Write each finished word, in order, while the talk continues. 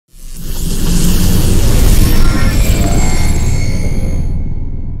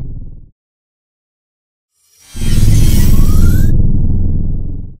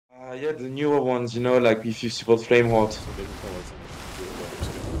rounds, you know, like if you support Flame Horde.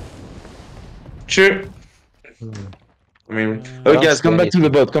 Sure. I mean, oh guys, come back to the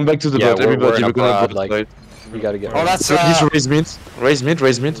boat. Come back to the boat. Everybody, we're gonna boat, like, right? you gotta get. Oh, that's Raise mid. Raise mid.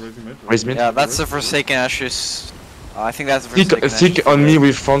 Raise mid. Raise mid. yeah, that's the Forsaken Ashes. I think that's the Forsaken Ashes. Stick on me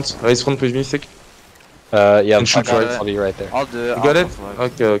with front. Raise front with me, stick. Yeah, And shoot right. I'll be right there. I'll do it. You got it?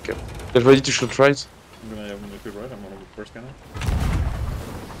 Okay, okay. Get ready to shoot right. I'm gonna equip right. I'm gonna go first cannon.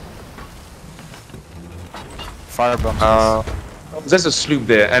 Fire bumps. There's a sloop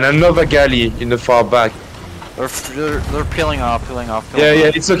there and another galley in the far back. They're peeling off.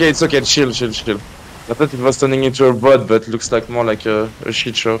 Yeah, it's okay. Chill. I thought it was turning into a boat, but looks like more like a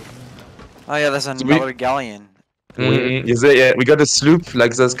shit show. Oh yeah, there's another galleon. Yeah, we got a sloop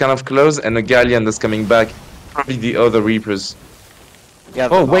like that's kind of close and a galleon that's coming back. Probably the other Reapers. Yeah.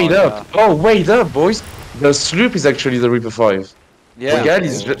 Oh, wait up! Oh, wait up, boys! The sloop is actually the Reaper 5. Yeah. The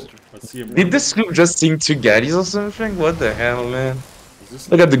galleys did the sloop just sink 2 galleys or something? What the hell, man?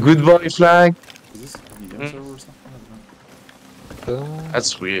 Look at the goodbye flag. Is this the server or something?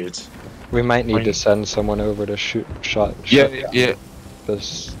 That's weird. We might need to send someone over to shoot. Yeah.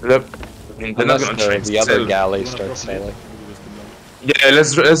 This. Yep. I mean, they're not gonna try the other galley starts sailing. Yeah,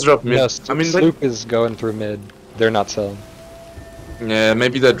 let's drop mid. Yes, I mean, sloop is going through mid. They're not selling. Yeah,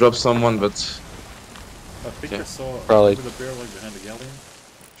 maybe they drop someone, but I think I saw probably the bear like behind the galleon.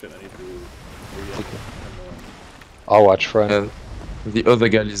 Shit, I need to. I'll watch front. yeah, the other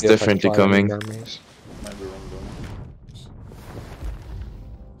galley is definitely coming. Might be wrong though. Just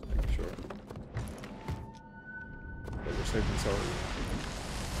making sure. But we're safe and sorry.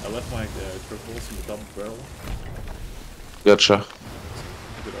 I left my triples in the double barrel. Gotcha.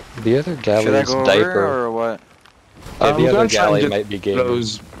 The other galley Should I is go diaper. over or what? Yeah, the other gonna try and galley get might be gaming.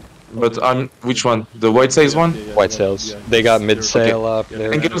 close, but which one? The white sails one? White sails. They got mid sail up.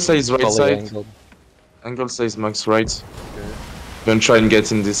 They're Angle says right fully side. angled. Angle says max right. Gonna try and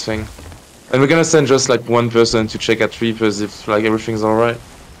get in this thing. And we're gonna send just like one person to check at Reapers if like everything's alright.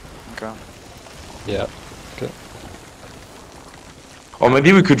 Okay. Yeah. Or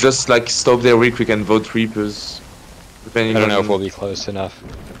maybe we could just like stop there real quick and vote Reapers. Depending I don't know on... if we'll be close enough.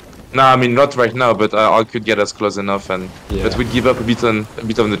 Nah, I mean not right now, but I could get us close enough, and Yeah. but we'd give up a bit on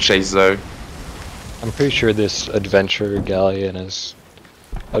the chase though. I'm pretty sure this adventure galleon is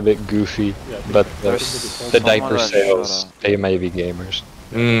a bit goofy, but the diaper sails, they may be gamers.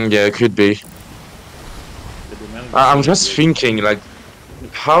 Yeah, it could be. I'm just thinking, like,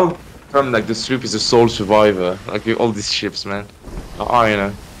 how come like the sloop is a sole survivor? Like with all these ships, man. Oh, you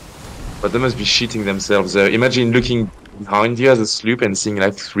know. But they must be shitting themselves there. Imagine looking behind you as a sloop and seeing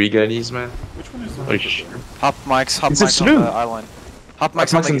like 3 galleys, man. Which one is Like, Hop mics on sloop. the island. Hop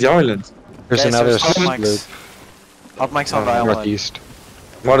Max mics on the island. There's Guys, another there's hop sloop mics. Hop mics on the island. northeast.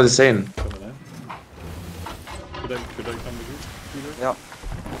 What are they saying? coming in? Could I come with you?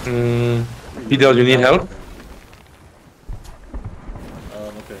 Yep. Peter, you need help?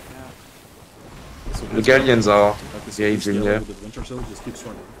 Okay. So The galleons are yeah, engaging, yeah. The adventure sail just keeps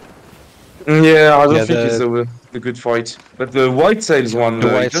running. Yeah, I don't Yeah, think it's a good fight. But the white sails one, The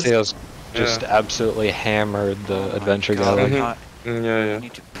white just... sails just absolutely hammered the adventure God, gallery. Yeah. I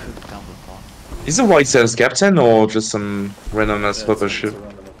need to poop down the pond. Is the white sails captain or just some random ass flopper ship?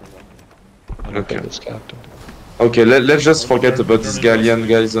 Okay. This captain. Okay, let's just forget about this galleon,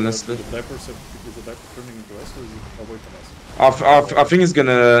 guys, honestly. Is the diaper turning into us or is it away from us? I think it's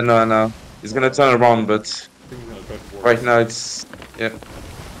gonna... No. It's gonna turn around, but... I think we're gonna try to Right now it's... Yeah.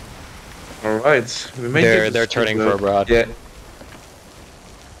 Alright. They're turning for abroad. Yeah.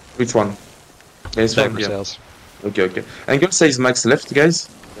 Which one? Yeah, it's fine, Diaper yeah. sails. Okay. Angle says max left, guys.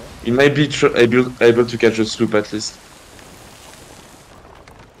 You may be able to catch a sloop at least.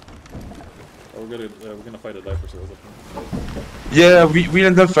 we're gonna fight a diaper sails. Yeah, we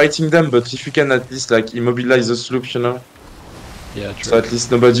end up fighting them, but if we can at least like immobilize the sloop, you know. Yeah, true. So at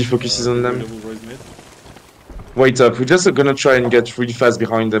least nobody focuses on them. Raise mid. Wait up, we're just gonna try and get really fast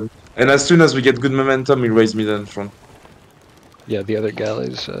behind them. And as soon as we get good momentum, we raise mid in front. Yeah, the other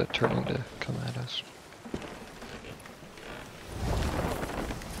galley's turning to come at us.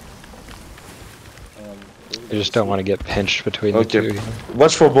 I just don't want to get pinched between the two.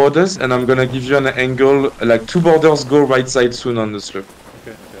 Watch for borders, and I'm gonna give you an angle. Like 2 borders go right side soon on the sloop.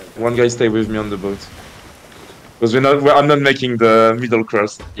 Okay. One guy stay with me on the boat. Because I'm not making the middle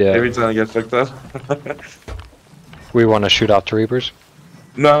cross. Yeah. Every time I get fucked up. We want to shoot out to Reapers?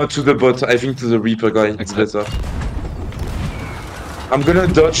 No, to the boat. I think to the Reaper guy. It's better. I'm gonna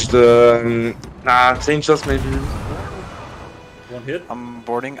dodge the... Angels maybe. One hit. I'm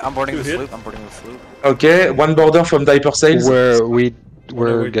boarding the sloop. Okay, 1 border from diaper sails. Where we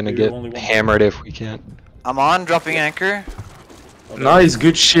we're wait, gonna you're get only one. hammered if we can't. I'm on, dropping anchor. Nice,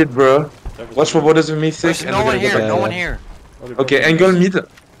 good shit, bro. Watch for borders with me, thick. There's And no we're one gonna go here, back. no yeah. one here. Okay, angle mid.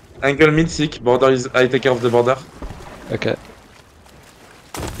 Angle mid, thick. Border is. I take care of the border. Okay.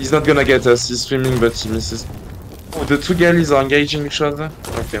 He's not gonna get us. He's streaming, but he misses. Oh, the two galleys are engaging each other.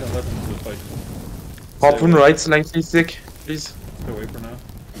 Okay. Let them do the fight. Harpoon right, slightly thick, please. Stay away for now.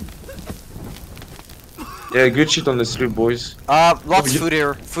 Yeah, good shit on the sloop, boys. Lots you- of food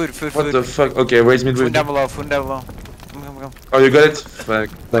here. Food. What the fuck? Okay, raise mid Food with. down below, food down below. Come. Oh, you got it? Fuck.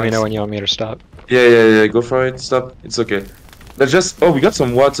 Let me Nice. know when you want me to stop. Yeah, go for it. Stop. It's okay. Let's just. Oh, we got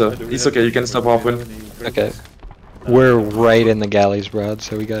some water. It's okay, you can stop harpoon. Okay. We're right in the galleys, Brad,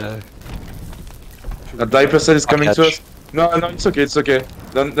 so we gotta... A diaper set is coming to catch. us. No, it's okay.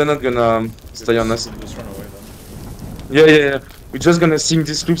 They're not gonna stay on us. Just run away then. Yeah. We're just gonna sink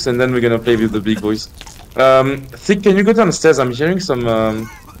these loops and then we're gonna play with the big boys. Thick, can you go downstairs? I'm hearing some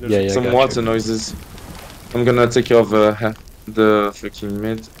Yeah, some gotcha. water noises. I'm gonna take care of the fucking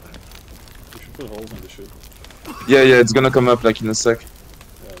mid. You should put holes in the ship. Yeah, it's gonna come up like in a sec. Yeah,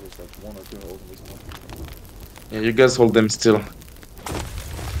 there's like 1 or 2 holes in this one. Yeah, you guys hold them still.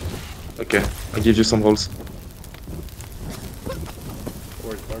 Okay, I'll give you some holes.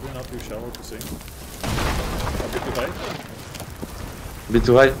 Or is Barbie not too shallow to sink? A bit too high? Bit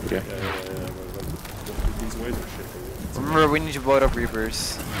too high? Okay. Yeah, but these waves are shit. Remember, we need to blow up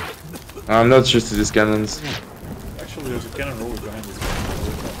Reapers. I'm not used to these cannons. Actually, there's a cannon roller behind this guy.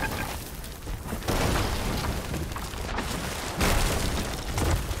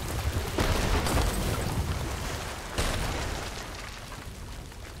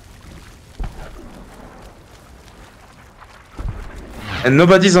 And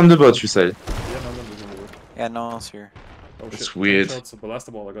nobody's on the boat, you say? Yeah, no, there's another. Yeah, no one's here. Oh That's shit. weird. Shots, a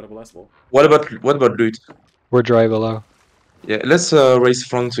ballastable, I got a ballastable. What about loot? We're dry below. Yeah, let's race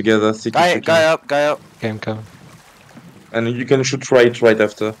front together. Thick if you Guy can. up. Okay, I'm coming. And you can shoot right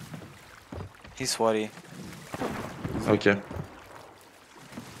after. He's sweaty. Okay.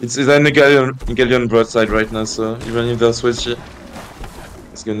 It's in the galleon broadside right now, so even if they're sweaty,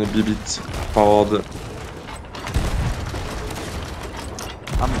 it's gonna be a bit hard.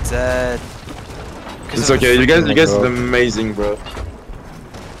 I'm dead. It's okay, you guys did amazing, bro.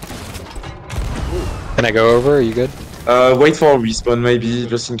 Can I go over? Are you good? Wait for a respawn maybe,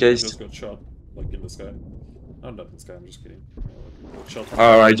 just in case. Just got shot, like in the sky. No, not in the sky, I'm just kidding. Shot from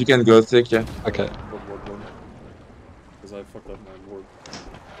Alright, you can go thick, yeah. Okay. Because I fucked up my board.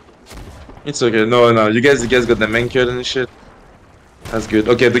 It's okay, no, you guys got them anchored and shit. That's good.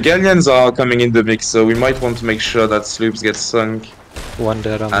 Okay, the galleons are coming in the mix, so we might want to make sure that sloops get sunk One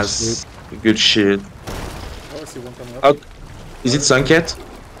dead on the as sloop. good shit. Oh, I see one coming up. Oh, is it sunk yet?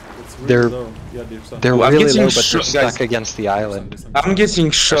 It's really They're- low. Yeah, they're sunk. They're Oh, I'm really getting low, but they're shot, stuck guys. against the island. I'm getting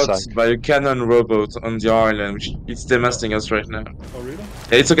shot sunk. by a cannon rowboat on the island, which it's demasting us right now. Oh, really?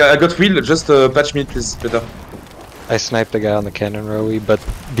 Yeah, it's okay, I got wheel, just patch me please, Peter. I sniped a guy on the cannon rowie, but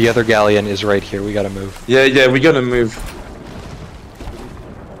the other galleon is right here. We gotta move. Yeah, we gotta move.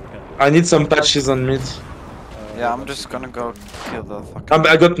 I need some patches on mid. Yeah, I'm just gonna go kill the fucking.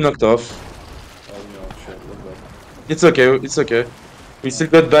 I got knocked off. Oh, no, shit, look at It's okay. We still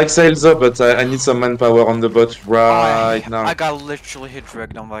got back sails up, but I need some manpower on the boat right now. I got literally hit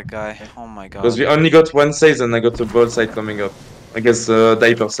dragged on that guy. Oh my god. Because we only got one sail and I got a broadside coming up. I guess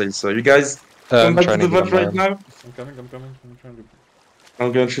diaper sail, so you guys come I'm back to trying the to get boat him right there. now. I'm coming. I'm trying to...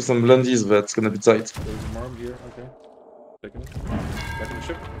 I'm gonna shoot some blundies, but it's gonna be tight. There's a marm here, okay. Taking it. Back in the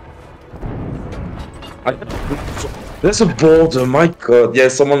ship. There's a boulder, my god. Yeah,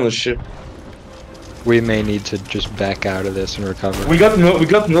 someone on the ship. We may need to just back out of this and recover. We got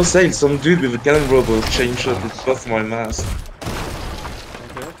no sail. Some dude with a cannon rowboat chain shot. It got my mast.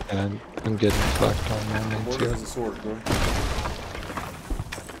 Okay. And I'm getting fucked on my main Border too. has a sword, bro.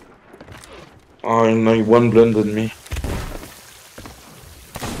 Oh no, one blundered me.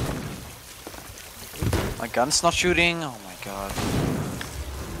 My gun's not shooting. Oh my god.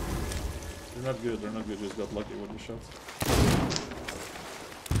 They're not good, just got lucky with the shots.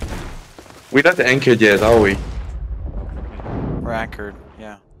 We're not anchored yet, are we? We're anchored.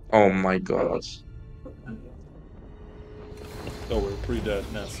 Yeah. Oh my god. Oh, we're pretty dead,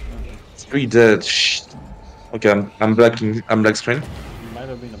 Ness. Okay. 3 dead. Shit. Okay, I'm black screen. You might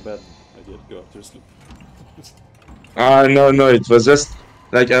have been a bad idea to go after sleep. No, it was just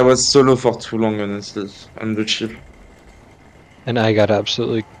like I was solo for too long, honestly, on the ship. And I got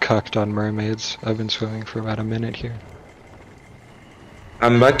absolutely cucked on mermaids. I've been swimming for about a minute here.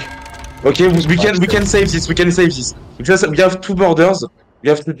 I'm back. Okay, we can save this. We have 2 borders. We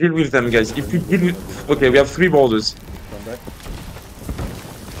have to deal with them, guys. If we deal with, okay, we have 3 borders. Come back.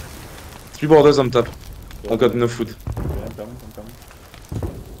 3 borders on top. I got no food. Okay, I'm coming.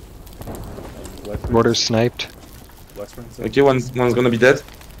 Black screen. Border sniped. Black screen. Okay, one's gonna be dead.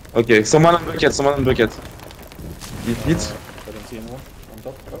 Okay, someone on bucket, Hit. I don't see anyone on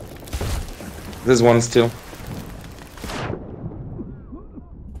top. There's one still.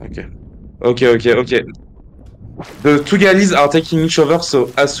 Okay. The two galleys are taking each other,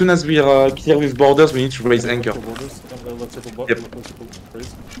 so as soon as we are clear with borders, we need to raise anchor. Yep.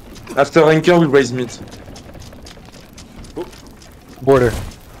 After anchor, we raise mid. Border.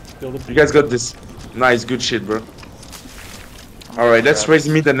 You guys got this. Nice, good shit, bro. Alright, let's raise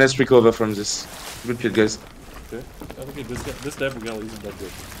mid and let's recover from this. Good kill, guys. Okay. I think this type of galley isn't that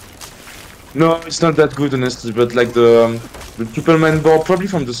good. No, it's not that good, honestly, but like the triple man board, probably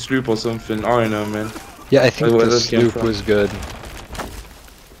from the sloop or something. I don't know, man. Yeah, I think Where the that came sloop from. was good.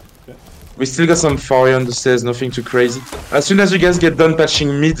 We still got some fire on the stairs, nothing too crazy. As soon as you guys get done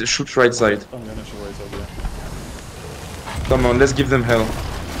patching mid, shoot right side. I'm gonna shoot right side, yeah. Come on, let's give them hell.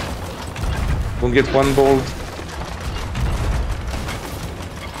 Don't get one bolt.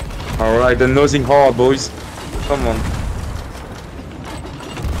 Alright, they're nosing hard, boys. Come on.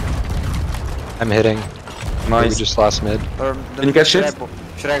 I'm hitting. Nice. We just lost mid. Can you catch it?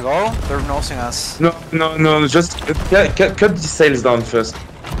 Should I go? They're nosing us. No, just cut the sails down first.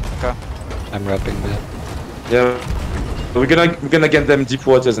 Okay. I'm repping mid. Yeah. We're gonna get them deep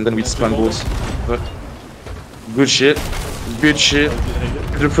waters and then we spam boats. Good shit.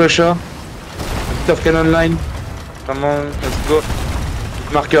 The pressure. A bit of cannon line. Come on, let's go.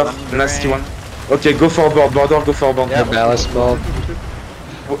 Marker, nasty one. Okay, go for board, border, go for board. Yeah, ballast bulb.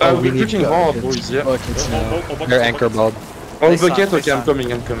 We're pushing hard, boys, yeah. Buckets now. They're anchor bulb. Oh, They bucket? sunk, Okay, I'm coming.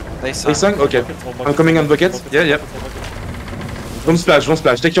 They They sunk. sunk? Okay. I'm coming on bucket. Yeah. Don't splash.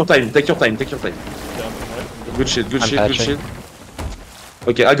 Take your time. Good shit. patching.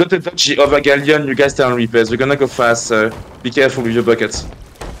 Okay, I got a dodgy over galleon. You guys stay on repairs. We're gonna go fast, so be careful with your buckets.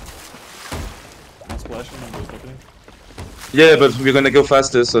 I'm splashing and there's nothing. Yeah, but we're gonna go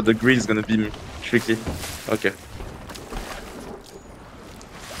faster, so the grid is gonna be tricky. Okay.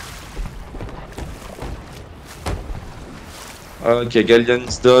 Okay,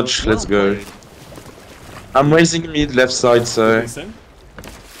 galleon's dodge. Let's go. I'm raising mid left side, so.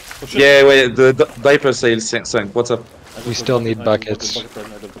 Yeah, wait. The diaper sail sank. What's up? We still need buckets.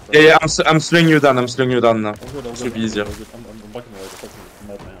 Yeah. I'm slowing you down. Now. Should be easier. I'm bucking like a fucking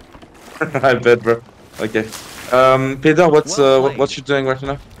madman. I bet, bro. Okay. Peter, what you doing right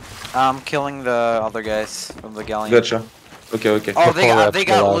now? I'm killing the other guys from the galleon. Gotcha. Okay. Oh, The they full got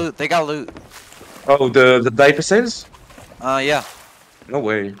rep, loot. They got loot. Oh, the diaper sails? Yeah. No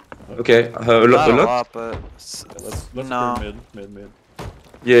way. Okay. A Not a lot. lot, but Let's No. go mid.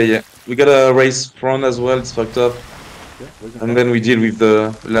 Yeah. We gotta raise front as well. It's fucked up. Yeah, And then we deal with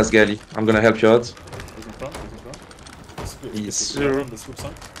the last galley. I'm gonna help you out. He's in front. Yes, sir. The sloop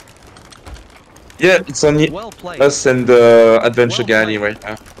sunk. Yeah, it's only Well played. us and the adventure Well galley played. right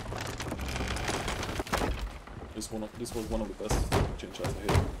now. This was one of the best chain shots I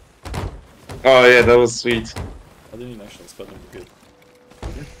hit. Oh yeah, that was sweet. I didn't even actually spell them good.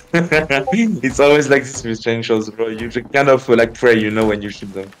 It's always like this with chain shows, bro. You just kind of like pray, when you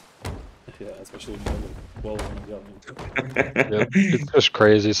shoot them. Yeah, especially when yeah. It's just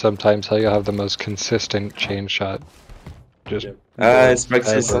crazy sometimes how you have the most consistent chain shot. Just Yeah. It's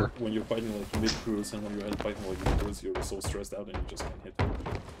Maxis. Ever. When you're fighting like mid cruise and when you're fighting like mid cruise, you're so stressed out and you just can't hit.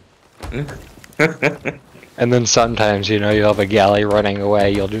 and then sometimes, you have a galley running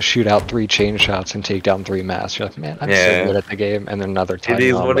away, you'll just shoot out 3 chain shots and take down 3 masts. You're like, man, I'm Yeah. so good at the game. And then another time, It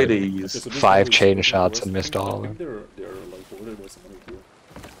is I'm what like, it Okay, is. so this 5 one is chain the shots worst and missed thing. all I of think them. they're like bordered with some other gear.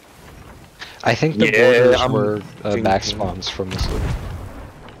 I think the Yeah, borders I'm were thinking- back spawns from this loop.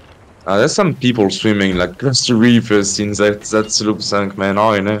 There's some people swimming like close to reefers since that sloop sank, man.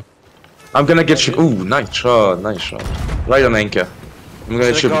 Oh, I'm gonna get you. Ooh, nice shot. Right on anchor. I'm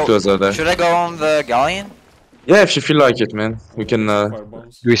gonna shoot it closer there. Should I go on the galleon? Yeah, if you feel like it, man. We can. Fire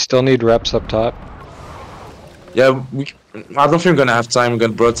bombs. Do we still need reps up top? Yeah, I don't think we're gonna have time. We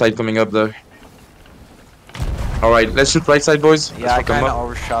got broadside coming up though. Alright, let's shoot right side, boys. Yeah, I Let's fuck 'em kind of up.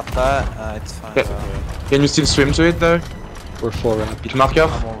 overshot that. It's fine. Yeah. Can you still swim to it though? We're full rep. Hit marker?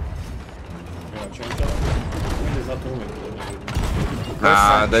 I'm over. Yeah, chain shot. Wind is not moving.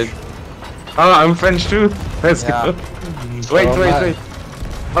 Nah, they. Oh, I'm French too. Let's Yeah. go. Wait.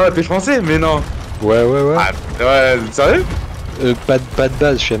 Oh, t'es français? Mais non. Ouais. Ah, ouais, sérieux? Pas de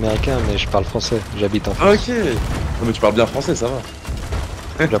base, je suis américain, mais je parle français. J'habite en France. Ok. Non, mais tu parles bien français, ça va.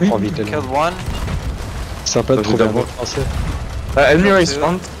 J'apprends vite le Killed one. Sympa de Ça, trouver un j'ai mot français. Enemy raise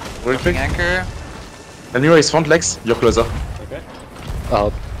front. Real quick. Anchor. Enemy raise front, Lex. You're closer. Okay. Ah,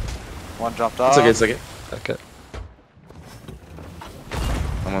 One dropped off. It's okay, it's okay. Okay.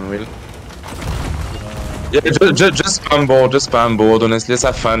 I'm on wheel. Yeah, just spam board, honestly, let's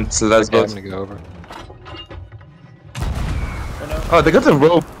have fun, so that's Okay, I'm good. gonna go over. Oh, they got a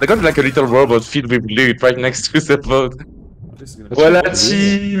rope, they got like a little robot filled with loot right next to the boat. This is gonna Voilà good.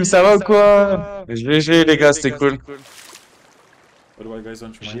 team, ça va ou quoi? GG les gars, c'était cool. By the way, guys,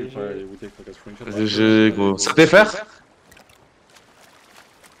 don't you mind if we take like a screenshot? GG gros. Ça te fait faire?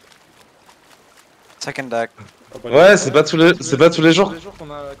 Second deck. Ouais, c'est pas tous les jours qu'on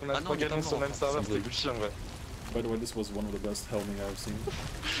a 3 galons sur le même serveur, c'était cool chiant, ouais. By the way, this was one of the best helming I've seen.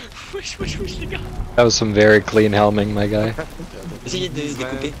 Wesh, les gars. That was some very clean helming, my guy. Essayez de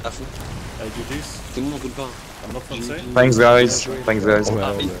découper à fond. Hey, GG's. Tout le monde en coule pas. I'm not from saying. Thanks guys, thanks guys.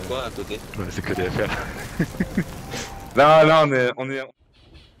 Ah, mais quoi à côté? C'est que des affaires. Là, on est...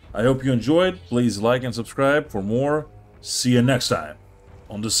 I hope you enjoyed. Please like and subscribe for more. See you next time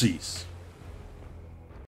on the seas.